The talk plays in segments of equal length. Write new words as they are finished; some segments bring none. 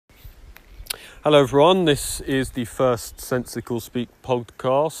Hello everyone, this is the first Sensical Speak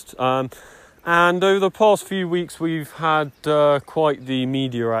podcast, and over the past few weeks we've had quite the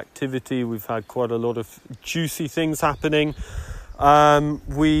media activity. We've had quite a lot of juicy things happening.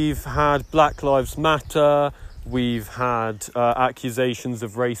 We've had Black Lives Matter, we've had accusations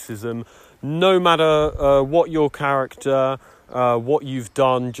of racism. No matter what your character, what you've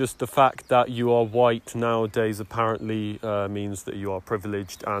done, just the fact that you are white nowadays apparently means that you are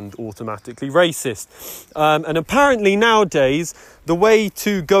privileged and automatically racist. And apparently nowadays, the way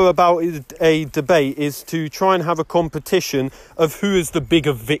to go about a debate is to try and have a competition of who is the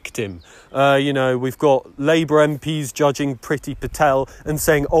bigger victim. We've got Labour MPs judging Priti Patel and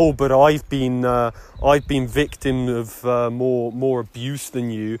saying, "Oh, but I've been victim of more abuse than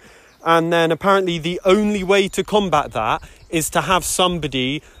you." And then apparently the only way to combat that is to have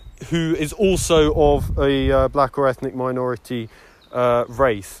somebody who is also of a black or ethnic minority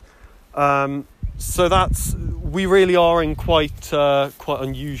race. So we really are in quite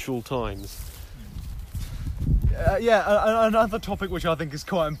unusual times. Another topic which I think is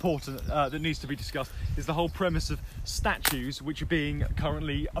quite important that needs to be discussed is the whole premise of statues which are being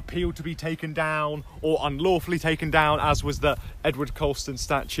currently appealed to be taken down or unlawfully taken down, as was the Edward Colston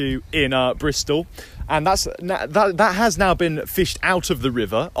statue in Bristol, and that has now been fished out of the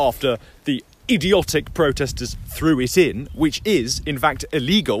river after the idiotic protesters threw it in, which is in fact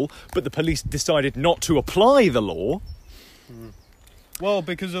illegal, but the police decided not to apply the law. Well,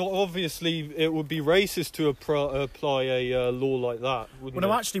 because obviously it would be racist to apply a law like that, wouldn't it? Well,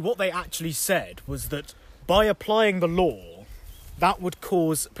 no, actually, what they actually said was that by applying the law, that would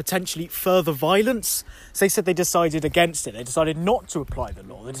cause potentially further violence. So they said they decided against it. They decided not to apply the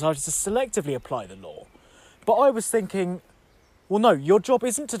law. They decided to selectively apply the law. But I was thinking, well, no, your job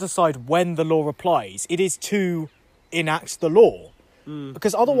isn't to decide when the law applies. It is to enact the law.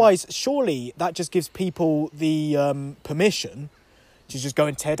 Because otherwise, surely that just gives people the permission to just go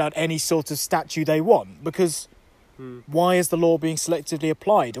and tear down any sort of statue they want, because why is the law being selectively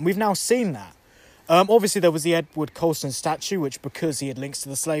applied? And we've now seen that. Obviously, there was the Edward Colston statue, which, because he had links to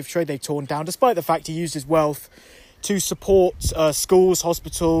the slave trade, they've torn down, despite the fact he used his wealth to support schools,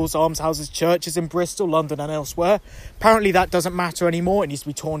 hospitals, almshouses, churches in Bristol, London and elsewhere. Apparently that doesn't matter anymore. It needs to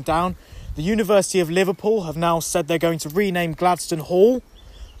be torn down. The University of Liverpool have now said they're going to rename Gladstone Hall,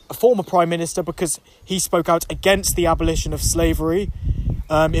 a former Prime Minister, because he spoke out against the abolition of slavery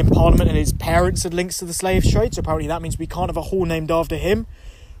in Parliament, and his parents had links to the slave trade, so apparently that means we can't have a hall named after him.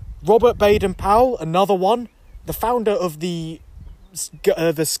 Robert Baden-Powell, another one, the founder of the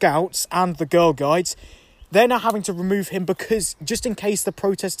Scouts and the Girl Guides, they're now having to remove him because, just in case the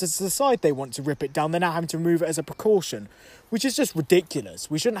protesters decide they want to rip it down, they're now having to remove it as a precaution, which is just ridiculous.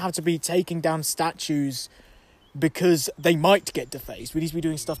 We shouldn't have to be taking down statues because they might get defaced. We need to be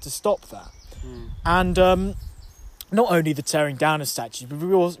doing stuff to stop that. And not only the tearing down of statues, but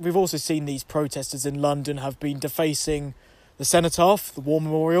we've also seen these protesters in London have been defacing the Cenotaph, the War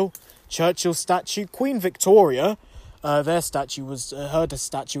Memorial, Churchill's statue, Queen Victoria. Her statue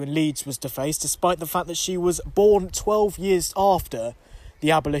in Leeds was defaced, despite the fact that she was born 12 years after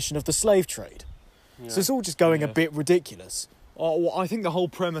the abolition of the slave trade. Yeah. So it's all just going a bit ridiculous. Well, I think the whole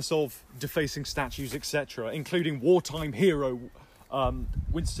premise of defacing statues, etc., including wartime hero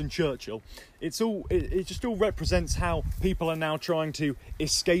Winston Churchill, it just all represents how people are now trying to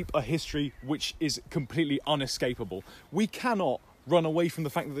escape a history which is completely unescapable. We cannot run away from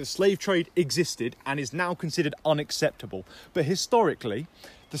the fact that the slave trade existed and is now considered unacceptable. But historically,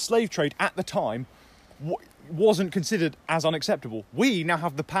 the slave trade at the time wasn't considered as unacceptable. We now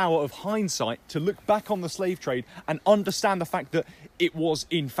have the power of hindsight to look back on the slave trade and understand the fact that it was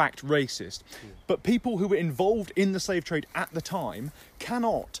in fact racist. But people who were involved in the slave trade at the time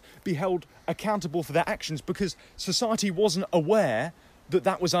cannot be held accountable for their actions because society wasn't aware that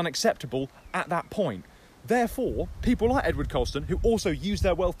that was unacceptable at that point. Therefore, people like Edward Colston, who also used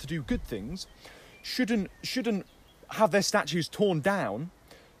their wealth to do good things, shouldn't have their statues torn down,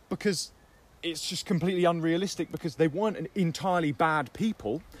 because it's just completely unrealistic, because they weren't entirely bad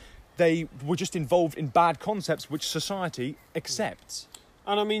people. They were just involved in bad concepts which society accepts.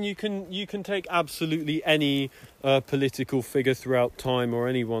 And I mean, you can take absolutely any political figure throughout time, or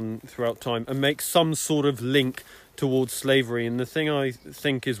anyone throughout time, and make some sort of link towards slavery. And the thing I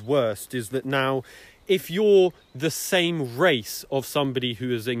think is worst is that now, if you're the same race of somebody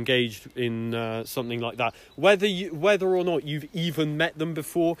who is engaged in something like that, whether or not you've even met them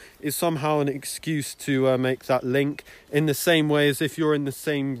before, is somehow an excuse to make that link. In the same way as if you're in the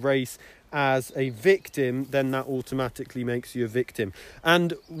same race as a victim, then that automatically makes you a victim.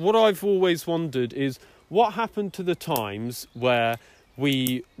 And what I've always wondered is, what happened to the times where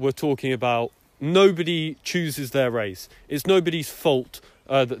we were talking about nobody chooses their race. It's nobody's fault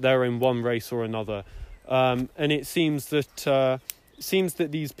that they're in one race or another. And it seems that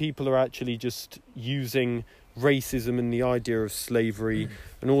these people are actually just using racism and the idea of slavery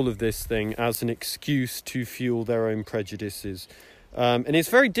and all of this thing as an excuse to fuel their own prejudices. And it's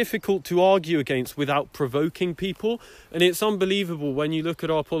very difficult to argue against without provoking people. And it's unbelievable when you look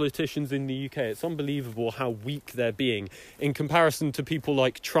at our politicians in the UK, it's unbelievable how weak they're being in comparison to people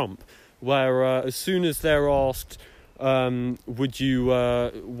like Trump, where as soon as they're asked, what do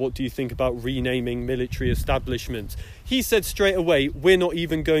you think about renaming military establishments? He said straight away, we're not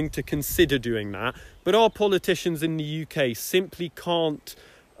even going to consider doing that. But our politicians in the UK simply can't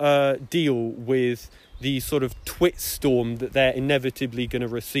deal with the sort of twit storm that they're inevitably going to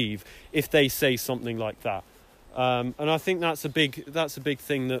receive if they say something like that. And I think that's a big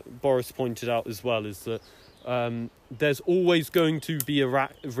thing that Boris pointed out as well, is that there's always going to be a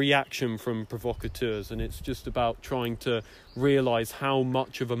reaction from provocateurs, and it's just about trying to realise how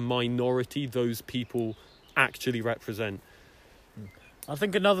much of a minority those people actually represent. I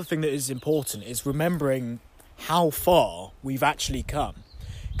think another thing that is important is remembering how far we've actually come.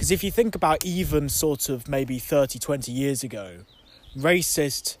 Because if you think about even sort of maybe 30, 20 years ago,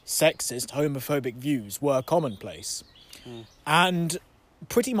 racist, sexist, homophobic views were commonplace. And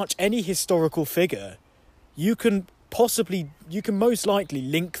pretty much any historical figure, you can most likely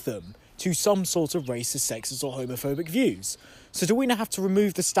link them to some sort of racist, sexist or homophobic views. So do we now have to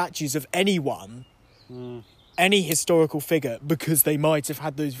remove the statues of anyone, any historical figure, because they might have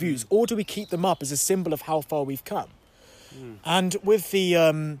had those views? Or do we keep them up as a symbol of how far we've come? And with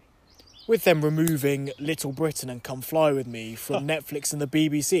them removing Little Britain and Come Fly With Me from Netflix and the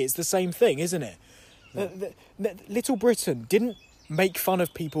BBC, it's the same thing, isn't it? Little Britain didn't make fun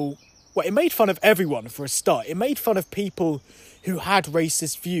of people. Well, it made fun of everyone for a start. It made fun of people who had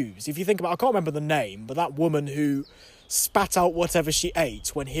racist views. If you think about, I can't remember the name, but that woman who spat out whatever she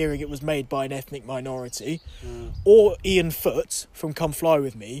ate when hearing it was made by an ethnic minority, or Ian Foote from Come Fly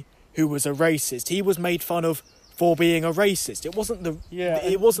With Me, who was a racist. He was made fun of for being a racist. It wasn't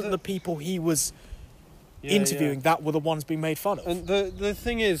the people he was interviewing that were the ones being made fun of. And the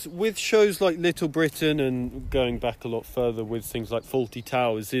thing is, with shows like Little Britain and going back a lot further with things like Fawlty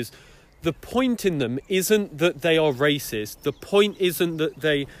Towers, is the point in them isn't that they are racist. The point isn't that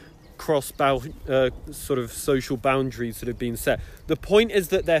they cross sort of social boundaries that have been set. The point is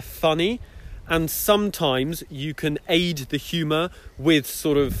that they're funny, and sometimes you can aid the humour with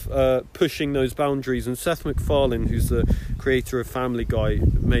sort of pushing those boundaries. And Seth MacFarlane, who's the creator of Family Guy,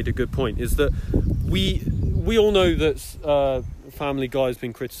 made a good point, is that we all know that Family Guy has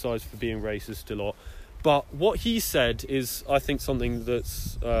been criticised for being racist a lot. But what he said is, I think, something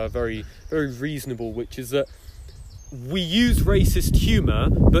that's very, very reasonable, which is that we use racist humour,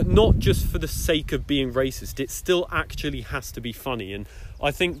 but not just for the sake of being racist. It still actually has to be funny. And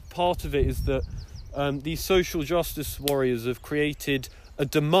I think part of it is that these social justice warriors have created a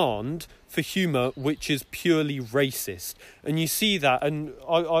demand for humour which is purely racist. And you see that, and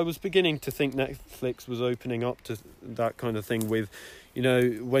I was beginning to think Netflix was opening up to that kind of thing with, you know,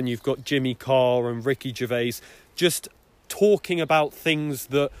 when you've got Jimmy Carr and Ricky Gervais just talking about things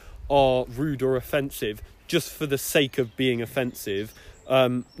that are rude or offensive just for the sake of being offensive,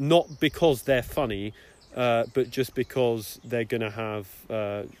 not because they're funny, but just because they're going to have,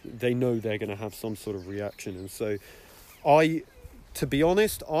 they know they're going to have some sort of reaction. And so to be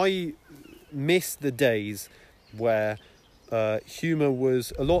honest, I miss the days where humour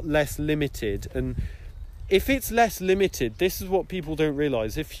was a lot less limited. And if it's less limited, this is what people don't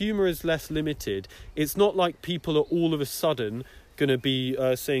realise. If humour is less limited, it's not like people are all of a sudden going to be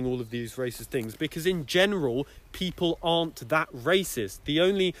saying all of these racist things, because in general people aren't that racist.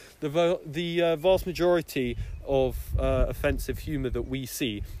 The vast majority of offensive humour that we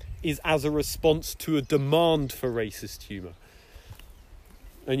see is as a response to a demand for racist humour,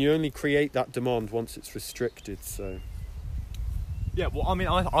 and you only create that demand once it's restricted. So yeah, well, I mean,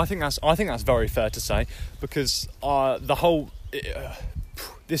 I think that's very fair to say, because the whole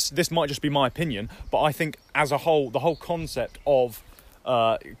this might just be my opinion, but I think as a whole, the whole concept of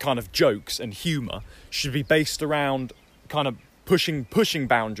kind of jokes and humour should be based around kind of pushing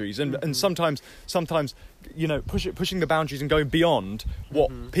boundaries and sometimes you know pushing the boundaries and going beyond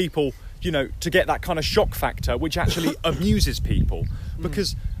what people, you know, to get that kind of shock factor which actually amuses people,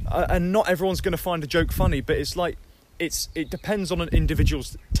 because and not everyone's going to find a joke funny, but it's like it depends on an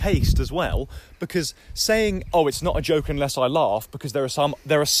individual's taste as well, because saying, oh, it's not a joke unless I laugh, because there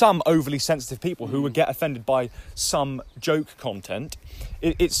are some overly sensitive people who would get offended by some joke content.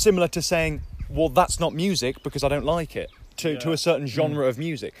 It's similar to saying, well, that's not music because I don't like it. to a certain genre of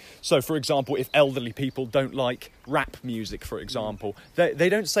music. So, for example, if elderly people don't like rap music, for example, they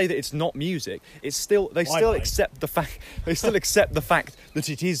don't say that it's not music. They still accept the fact that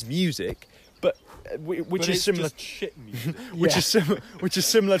it is music, but which is similar. Just shit music. Which is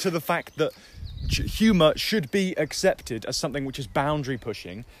similar to the fact that humour should be accepted as something which is boundary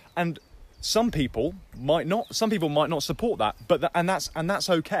pushing, and some people might not support that, and that's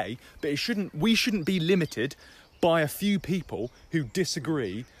okay. But we shouldn't be limited by a few people who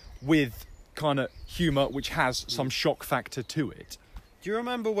disagree with kind of humour which has some shock factor to it. Do you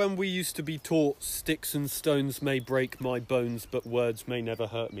remember when we used to be taught sticks and stones may break my bones, but words may never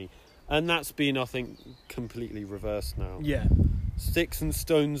hurt me? And that's been, I think, completely reversed now. Yeah. Sticks and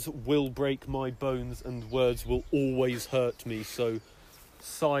stones will break my bones, and words will always hurt me, so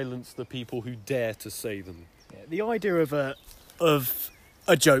silence the people who dare to say them. Yeah, the idea of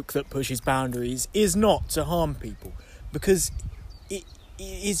a joke that pushes boundaries is not to harm people, because it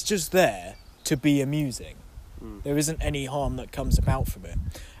is just there to be amusing. There isn't any harm that comes about from it.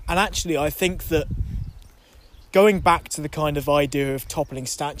 And actually, I think that going back to the kind of idea of toppling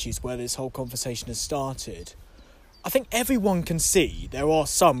statues where this whole conversation has started, I think everyone can see there are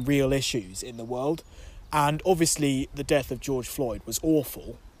some real issues in the world. And obviously the death of George Floyd was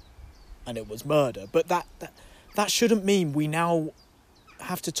awful, and it was murder. But that shouldn't mean we now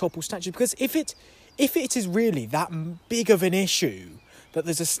have to topple statues. Because if it is really that big of an issue that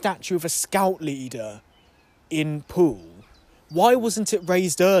there's a statue of a scout leader in Poole, why wasn't it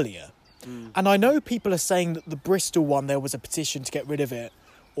raised earlier? And I know people are saying that the Bristol one, there was a petition to get rid of it,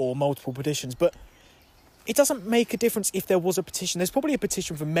 or multiple petitions, but it doesn't make a difference if there was a petition. There's probably a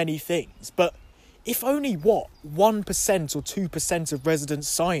petition for many things, but if only, 1% or 2% of residents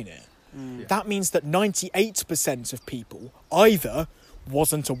sign it, that means that 98% of people either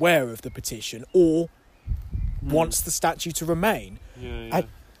wasn't aware of the petition or wants the statue to remain.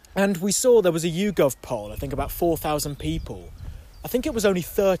 And we saw there was a YouGov poll, I think about 4,000 people. I think it was only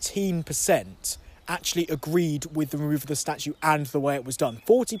 13% actually agreed with the removal of the statue and the way it was done.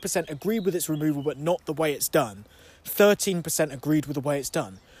 40% agreed with its removal, but not the way it's done. 13% agreed with the way it's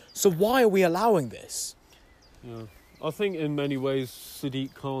done. So why are we allowing this? Yeah. I think in many ways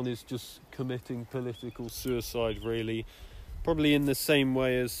Sadiq Khan is just committing political suicide, really. Probably in the same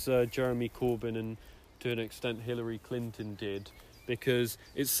way as Jeremy Corbyn and to an extent Hillary Clinton did. Because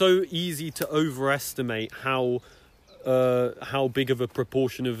it's so easy to overestimate how big of a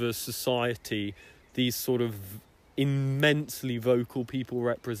proportion of a society these sort of immensely vocal people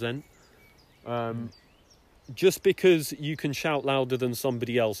represent. Just because you can shout louder than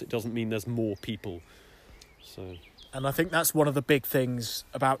somebody else, it doesn't mean there's more people. So, and I think that's one of the big things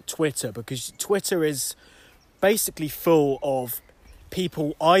about Twitter, because Twitter is basically full of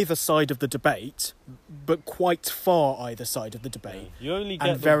people either side of the debate, but quite far either side of the debate. You only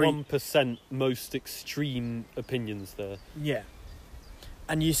get the 1% most extreme opinions there. Yeah.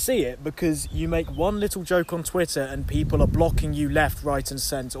 And you see it because you make one little joke on Twitter and people are blocking you left, right and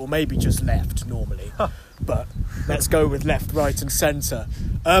centre, or maybe just left normally. But let's go with left, right and centre.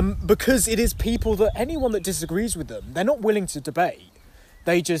 Because it is people that anyone that disagrees with them, they're not willing to debate.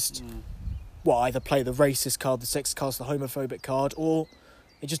 They just, either play the racist card, the sexist card, the homophobic card, or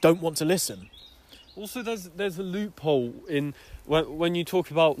they just don't want to listen. Also, there's a loophole in when you talk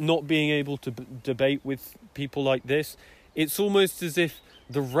about not being able to debate with people like this. It's almost as if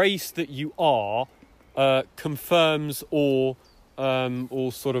the race that you are confirms or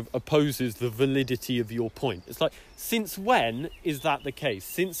sort of opposes the validity of your point. It's like, since when is that the case?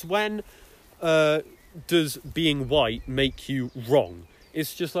 Since when does being white make you wrong?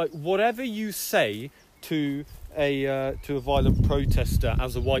 It's just like whatever you say to a violent protester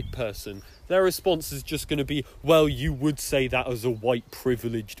as a white person, their response is just going to be, well, you would say that as a white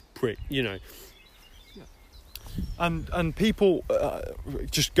privileged prick, you know. And people,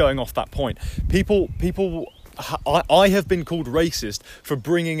 just going off that point, I have been called racist for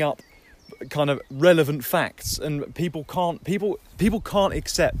bringing up kind of relevant facts, and people can't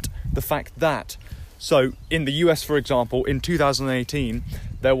accept the fact that. So in the US, for example, in 2018,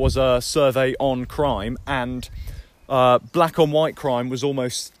 there was a survey on crime, and black on white crime was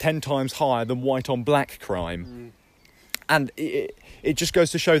almost 10 times higher than white on black crime. And it just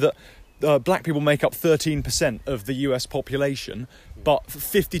goes to show that black people make up 13% of the US population, but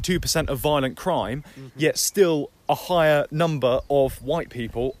 52% of violent crime, yet still a higher number of white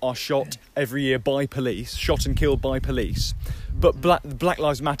people are shot every year by police, shot and killed by police. But Black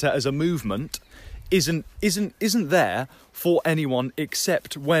Lives Matter as a movement isn't there for anyone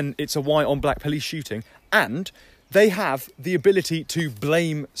except when it's a white on black police shooting, and they have the ability to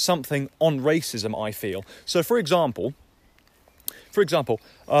blame something on racism, I feel. So, for example, for example,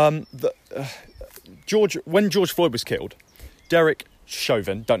 when George Floyd was killed, Derek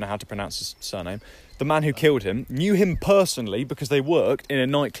Chauvin, don't know how to pronounce his surname, the man who killed him, knew him personally because they worked in a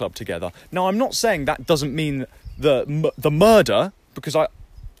nightclub together. Now, I'm not saying that doesn't mean the murder, because I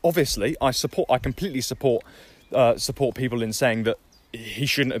completely support people in saying that he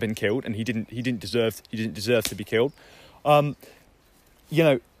shouldn't have been killed and he didn't deserve to be killed.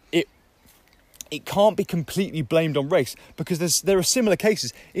 It can't be completely blamed on race, because there are similar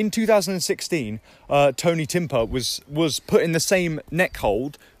cases. In 2016, Tony Timper was put in the same neck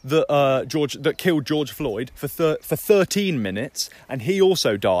hold that killed George Floyd for 13 minutes, and he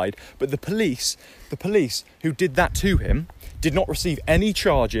also died. But the police who did that to him did not receive any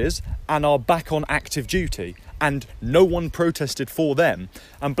charges and are back on active duty, and no one protested for them.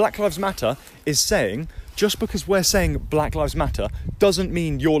 And Black Lives Matter is saying, just because we're saying Black Lives Matter doesn't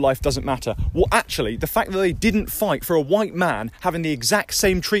mean your life doesn't matter. Well, actually, the fact that they didn't fight for a white man having the exact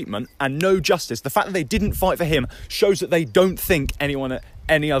same treatment and no justice, the fact that they didn't fight for him shows that they don't think any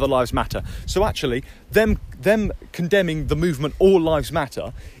other lives matter. So actually, them condemning the movement All Lives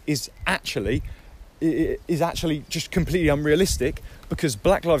Matter is actually just completely unrealistic, because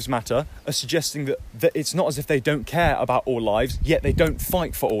Black Lives Matter are suggesting that it's not as if they don't care about all lives, yet they don't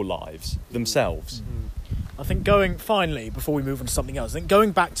fight for all lives themselves. Mm-hmm. I think before we move on to something else, I think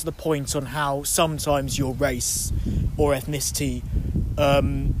going back to the point on how sometimes your race or ethnicity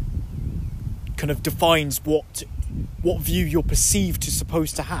kind of defines what view you're perceived to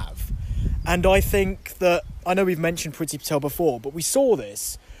supposed to have. And I think that, I know we've mentioned Priti Patel before, but we saw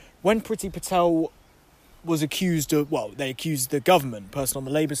this when Priti Patel was accused of, they accused the government, person on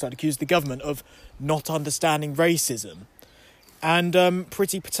the Labour side accused the government of not understanding racism. And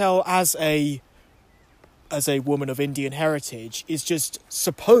Priti Patel, as a woman of Indian heritage, is just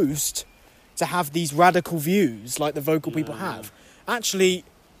supposed to have these radical views like the vocal people have. Actually,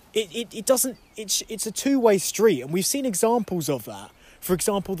 it doesn't, it's a two-way street, and we've seen examples of that. For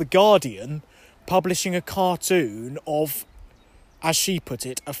example, The Guardian publishing a cartoon of, as she put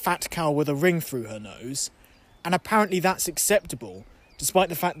it, a fat cow with a ring through her nose, and apparently that's acceptable, despite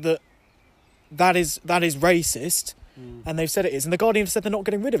the fact that is racist, and they've said it is, and The Guardian have said they're not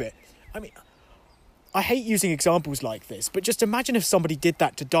getting rid of it. I mean, I hate using examples like this, but just imagine if somebody did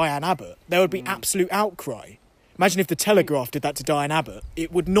that to Diane Abbott. There would be absolute outcry. Imagine if the Telegraph did that to Diane Abbott.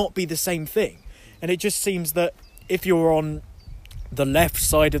 It would not be the same thing. And it just seems that if you're on the left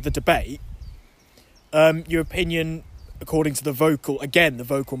side of the debate, your opinion, according to the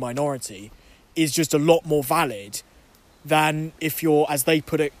vocal minority, is just a lot more valid than if you're, as they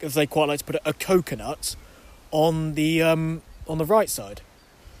quite like to put it, a coconut on the right side.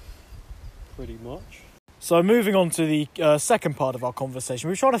 Pretty much. So moving on to the second part of our conversation,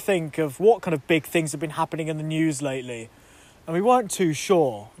 we were trying to think of what kind of big things have been happening in the news lately, and we weren't too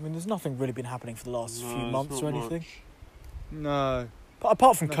sure. I mean, there's nothing really been happening for the last few months or anything. No.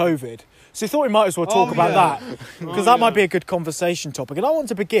 Apart from COVID. So we thought we might as well talk about that, because that might be a good conversation topic. And I want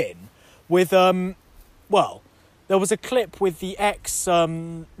to begin with, there was a clip with the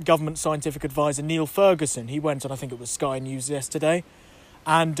ex-government scientific advisor Neil Ferguson. He went on, I think it was Sky News yesterday,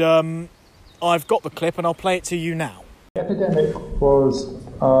 and I've got the clip and I'll play it to you now. The epidemic was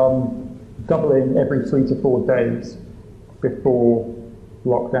doubling every 3 to 4 days before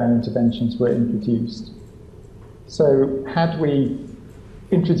lockdown interventions were introduced. So had we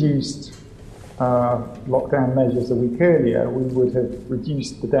introduced lockdown measures a week earlier, we would have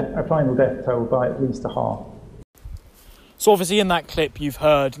reduced the final death toll by at least a half. So obviously in that clip you've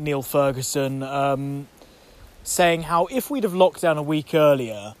heard Neil Ferguson saying how if we'd have locked down a week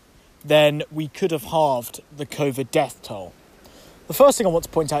earlier, then we could have halved the COVID death toll. The first thing I want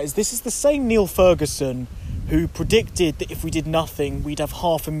to point out is this is the same Neil Ferguson who predicted that if we did nothing, we'd have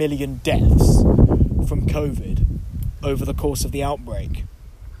 500,000 deaths from COVID over the course of the outbreak.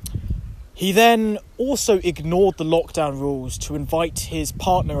 He then also ignored the lockdown rules to invite his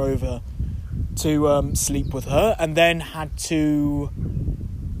partner over to sleep with her, and then had to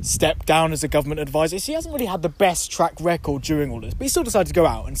step down as a government advisor. So he hasn't really had the best track record during all this, but he still decided to go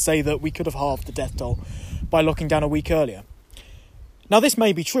out and say that we could have halved the death toll by locking down a week earlier. Now, this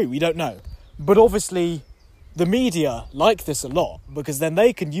may be true, we don't know, but obviously the media like this a lot, because then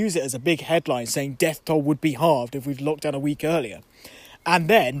they can use it as a big headline saying death toll would be halved if we'd locked down a week earlier. And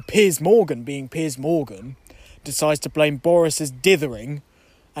then Piers Morgan, being Piers Morgan, decides to blame Boris's dithering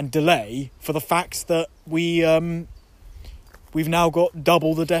and delay for the fact that we've now got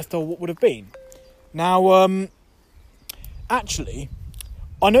double the death toll what would have been. Now, actually,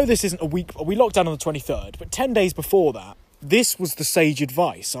 I know this isn't a week, we locked down on the 23rd, but 10 days before that, this was the sage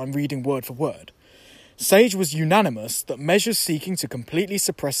advice. I'm reading word for word. Sage was unanimous that measures seeking to completely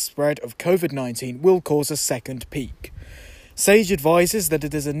suppress spread of COVID-19 will cause a second peak. Sage advises that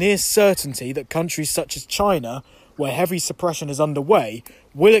it is a near certainty that countries such as China, where heavy suppression is underway,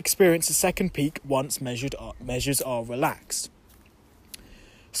 will experience a second peak once measures are relaxed.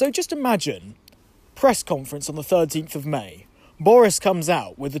 So just imagine, press conference on the 13th of May. Boris comes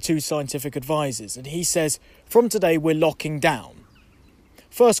out with the two scientific advisors and he says, from today we're locking down.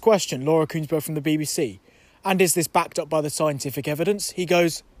 First question, Laura Koonsberg from the BBC. And is this backed up by the scientific evidence? He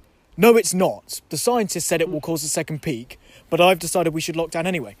goes, no, it's not. The scientists said it will cause a second peak, but I've decided we should lock down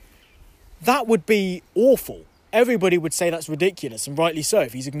anyway. That would be awful. Everybody would say that's ridiculous, and rightly so,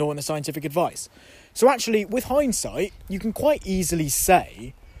 if he's ignoring the scientific advice. So actually, with hindsight, you can quite easily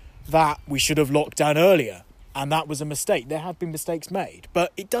say that we should have locked down earlier, and that was a mistake. There have been mistakes made,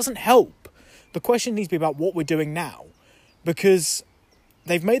 but it doesn't help. The question needs to be about what we're doing now, because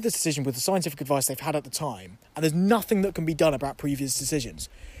they've made the decision with the scientific advice they've had at the time, and there's nothing that can be done about previous decisions.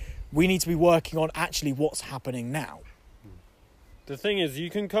 We need to be working on actually what's happening now. The thing is, you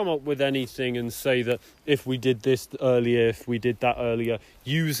can come up with anything and say that if we did this earlier, if we did that earlier,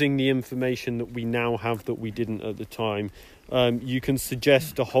 using the information that we now have that we didn't at the time, you can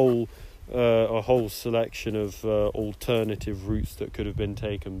suggest a whole selection of alternative routes that could have been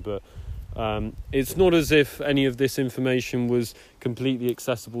taken, but it's not as if any of this information was completely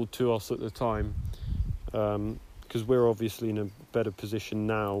accessible to us at the time, because we're obviously in a better position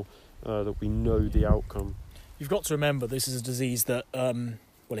now that we know the outcome. You've got to remember this is a disease that,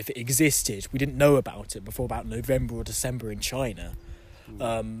 if it existed, we didn't know about it before about November or December in China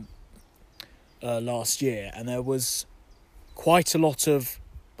last year, and there was quite a lot of,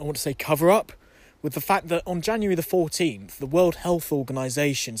 I want to say, cover-up with the fact that on January the 14th, the World Health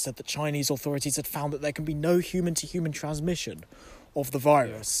Organization said that Chinese authorities had found that there can be no human-to-human transmission of the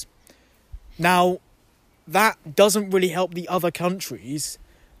virus. Now, that doesn't really help the other countries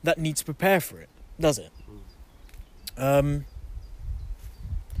that need to prepare for it, does it?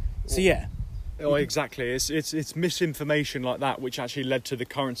 Oh, exactly. It's misinformation like that which actually led to the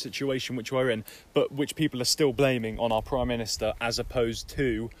current situation which we're in, but which people are still blaming on our Prime Minister, as opposed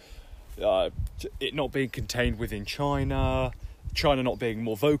to it not being contained within China not being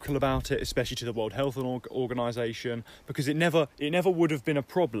more vocal about it, especially to the World Health Organization, because it never would have been a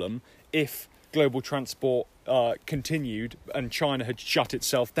problem if global transport continued and China had shut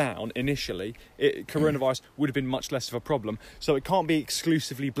itself down initially. Coronavirus would have been much less of a problem. So it can't be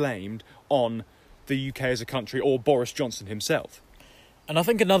exclusively blamed on the UK as a country or Boris Johnson himself. And I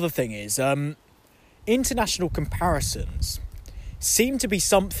think another thing is international comparisons seem to be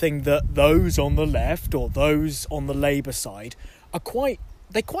something that those on the left or those on the Labour side quite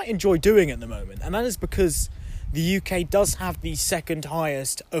enjoy doing at the moment. And that is because the UK does have the second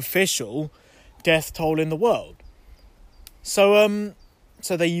highest official death toll in the world. So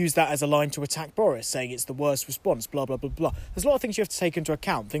they use that as a line to attack Boris, saying it's the worst response, blah, blah, blah, blah. There's a lot of things you have to take into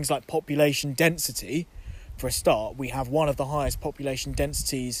account. Things like population density. For a start, we have one of the highest population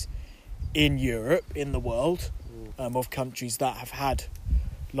densities in Europe, in the world, of countries that have had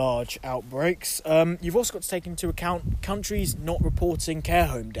large outbreaks. You've also got to take into account countries not reporting care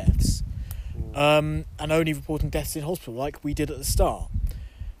home deaths, and only reporting deaths in hospital, like we did at the start.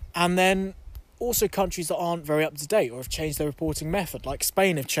 And then also countries that aren't very up to date or have changed their reporting method, like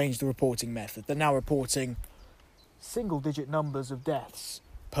Spain have changed the reporting method. They're now reporting single-digit numbers of deaths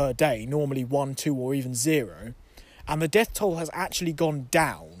per day, normally 1, 2, or even 0. And the death toll has actually gone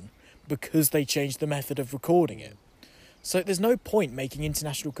down because they changed the method of recording it. So there's no point making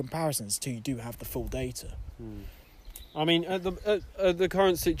international comparisons till you do have the full data. I mean, at the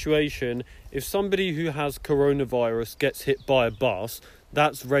current situation, if somebody who has coronavirus gets hit by a bus,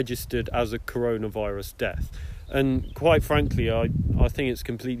 that's registered as a coronavirus death. And quite frankly, I think it's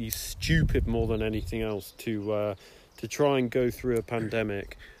completely stupid more than anything else to try and go through a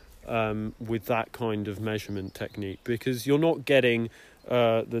pandemic with that kind of measurement technique, because you're not getting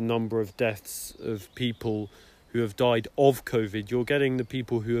the number of deaths of people who have died of COVID. You're getting the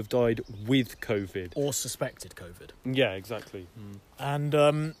people who have died with COVID. Or suspected COVID. Yeah, exactly.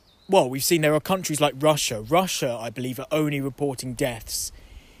 And, we've seen there are countries like Russia. Russia, I believe, are only reporting deaths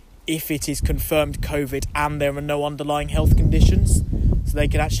if it is confirmed COVID and there are no underlying health conditions. So they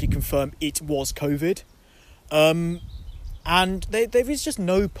can actually confirm it was COVID. And there is just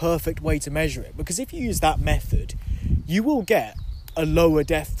no perfect way to measure it. Because if you use that method, you will get a lower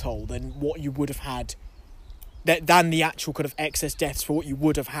death toll than what you would have had, than the actual kind of excess deaths for what you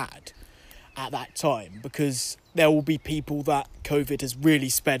would have had at that time, because there will be people that COVID has really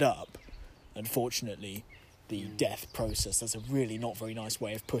sped up. Unfortunately, the death process, that's a really not very nice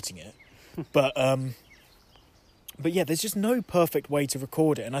way of putting it. But But yeah, there's just no perfect way to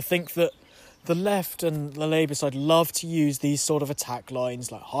record it. And I think that the left and the Labour side love to use these sort of attack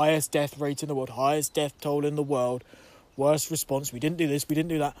lines, like highest death rate in the world, highest death toll in the world, worst response, we didn't do this, we didn't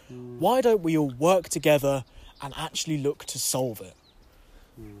do that. Why don't we all work together and actually look to solve it?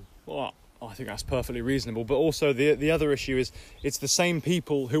 Well, I think that's perfectly reasonable. But also the other issue is it's the same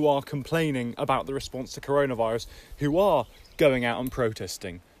people who are complaining about the response to coronavirus who are going out and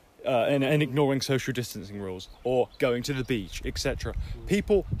protesting. And ignoring social distancing rules or going to the beach, etc.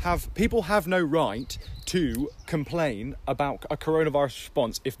 People have no right to complain about a coronavirus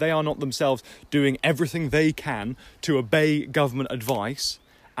response if they are not themselves doing everything they can to obey government advice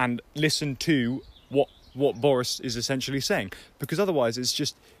and listen to what Boris is essentially saying. Because otherwise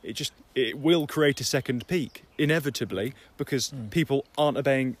it will create a second peak inevitably, because people aren't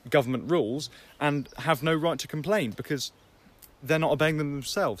obeying government rules and have no right to complain because they're not obeying them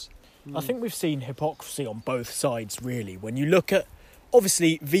themselves. I think we've seen hypocrisy on both sides, really. When you look at,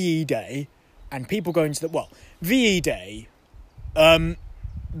 obviously, VE Day and people going to VE Day,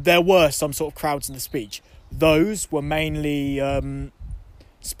 there were some sort of crowds in the speech. Those were mainly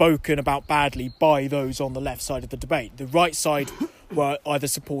spoken about badly by those on the left side of the debate. The right side were either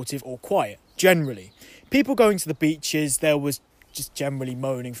supportive or quiet, generally. People going to the beaches, there was just generally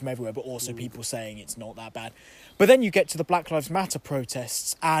moaning from everywhere, but also people saying it's not that bad. But then you get to the Black Lives Matter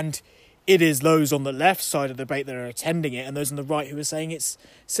protests, and it is those on the left side of the debate that are attending it, and those on the right who are saying it's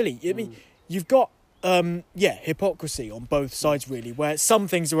silly. I mean, you've got, hypocrisy on both sides, really, where some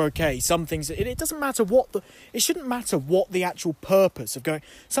things are okay, some things... It doesn't matter it shouldn't matter what the actual purpose of going...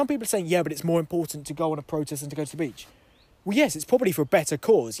 Some people are saying, yeah, but it's more important to go on a protest than to go to the beach. Well, yes, it's probably for a better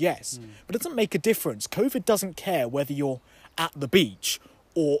cause, yes. But it doesn't make a difference. COVID doesn't care whether you're at the beach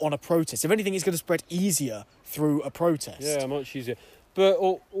or on a protest. If anything, it's going to spread easier through a protest. Yeah, much easier. But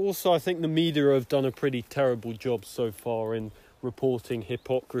also, I think the media have done a pretty terrible job so far in reporting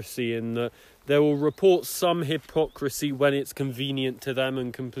hypocrisy, in that they will report some hypocrisy when it's convenient to them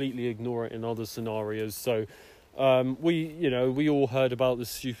and completely ignore it in other scenarios. So we all heard about the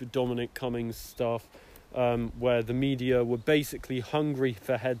stupid Dominic Cummings stuff, where the media were basically hungry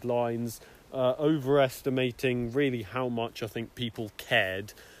for headlines, overestimating really how much I think people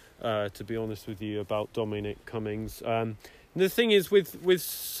cared, to be honest with you, about Dominic Cummings. The thing is, with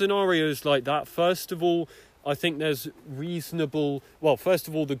scenarios like that, first of all, I think there's reasonable... Well, first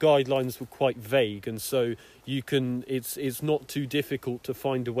of all, the guidelines were quite vague, and so it's not too difficult to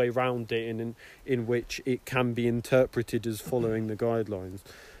find a way around it in which it can be interpreted as following the guidelines.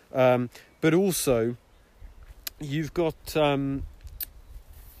 But also, you've got...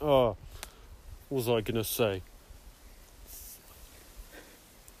 what was I going to say?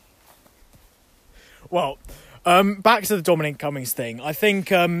 Well, back to the Dominic Cummings thing. I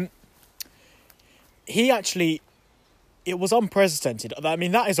think he actually... It was unprecedented. I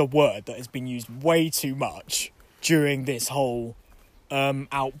mean, that is a word that has been used way too much during this whole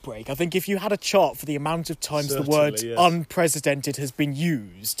outbreak. I think if you had a chart for the amount of times the word unprecedented has been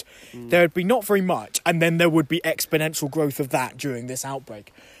used, there would be not very much, and then there would be exponential growth of that during this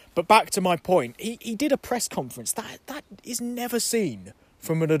outbreak. But back to my point, he did a press conference. That is never seen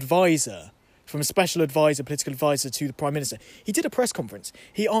from an advisor, from a special advisor, political advisor to the Prime Minister. He did a press conference.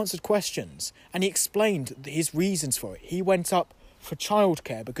 He answered questions and he explained his reasons for it. He went up for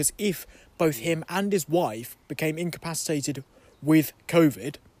childcare because if both him and his wife became incapacitated with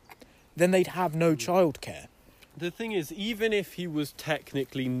COVID, then they'd have no childcare. The thing is, even if he was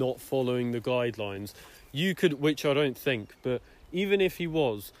technically not following the guidelines, you could, which I don't think, but even if he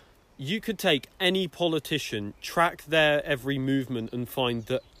was, you could take any politician, track their every movement and find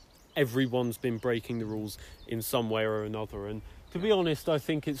that everyone's been breaking the rules in some way or another. And to be honest, I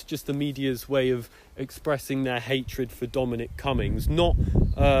think it's just the media's way of expressing their hatred for Dominic Cummings, not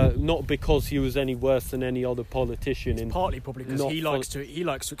because he was any worse than any other politician. It's partly probably because he likes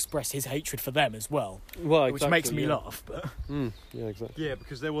to express his hatred for them as well. Well, exactly, which makes me laugh. But yeah, exactly. Yeah,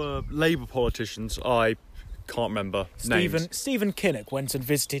 because there were Labour politicians, I can't remember names. Stephen Kinnock went and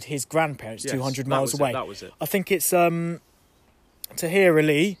visited his grandparents 200 miles away. That was it. I think it's Tahir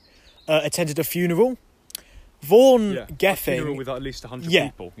Ali attended a funeral. Vaughan Gething... A funeral with at least 100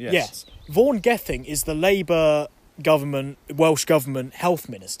 people. Yes. Vaughan Gething is the Labour government, Welsh Government health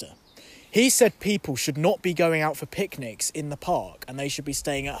minister. He said people should not be going out for picnics in the park and they should be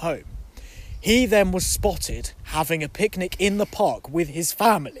staying at home. He then was spotted having a picnic in the park with his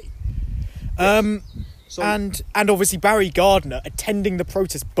family. Yes. And obviously Barry Gardiner attending the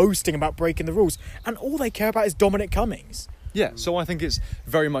protest, boasting about breaking the rules. And all they care about is Dominic Cummings. Yeah, so I think it's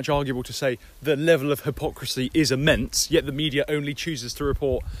very much arguable to say the level of hypocrisy is immense, yet the media only chooses to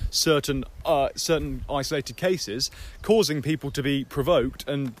report certain isolated cases, causing people to be provoked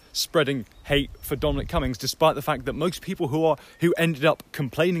and spreading hate for Dominic Cummings, despite the fact that most people who ended up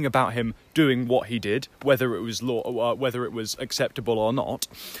complaining about him doing what he did, whether it was acceptable or not,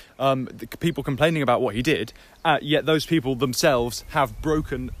 the people complaining about what he did, yet those people themselves have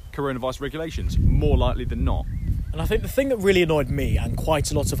broken coronavirus regulations, more likely than not. And I think the thing that really annoyed me and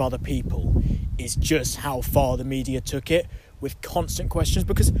quite a lot of other people is just how far the media took it with constant questions,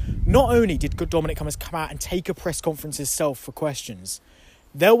 because not only did Dominic Cummings come out and take a press conference himself for questions,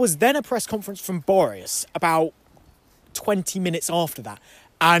 there was then a press conference from Boris about 20 minutes after that,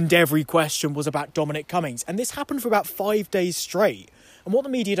 and every question was about Dominic Cummings. And this happened for about 5 days straight. And what the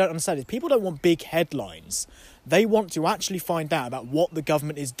media don't understand is people don't want big headlines. They want to actually find out about what the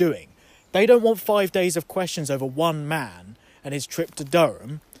government is doing. They don't want 5 days of questions over one man and his trip to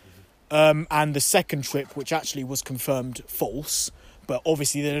Durham, and the second trip, which actually was confirmed false. But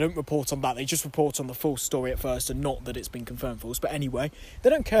obviously they don't report on that. They just report on the false story at first and not that it's been confirmed false. But anyway, they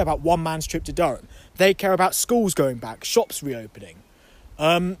don't care about one man's trip to Durham. They care about schools going back, shops reopening.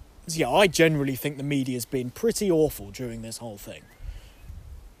 So yeah, I generally think the media's been pretty awful during this whole thing.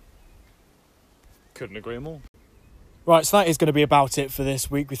 Couldn't agree more. Right, so that is going to be about it for this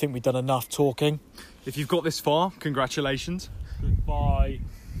week. We think we've done enough talking. If you've got this far, congratulations. Goodbye.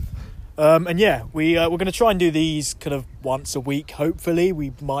 And yeah, we're going to try and do these kind of once a week, hopefully.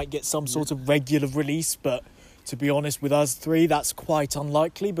 We might get some sort of regular release, but to be honest with us three, that's quite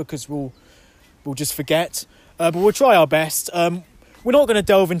unlikely because we'll just forget. But we'll try our best. We're not going to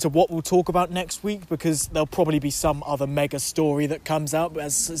delve into what we'll talk about next week because there'll probably be some other mega story that comes out,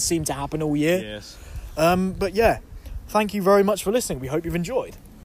 as seemed to happen all year. Yes. But yeah, thank you very much for listening. We hope you've enjoyed.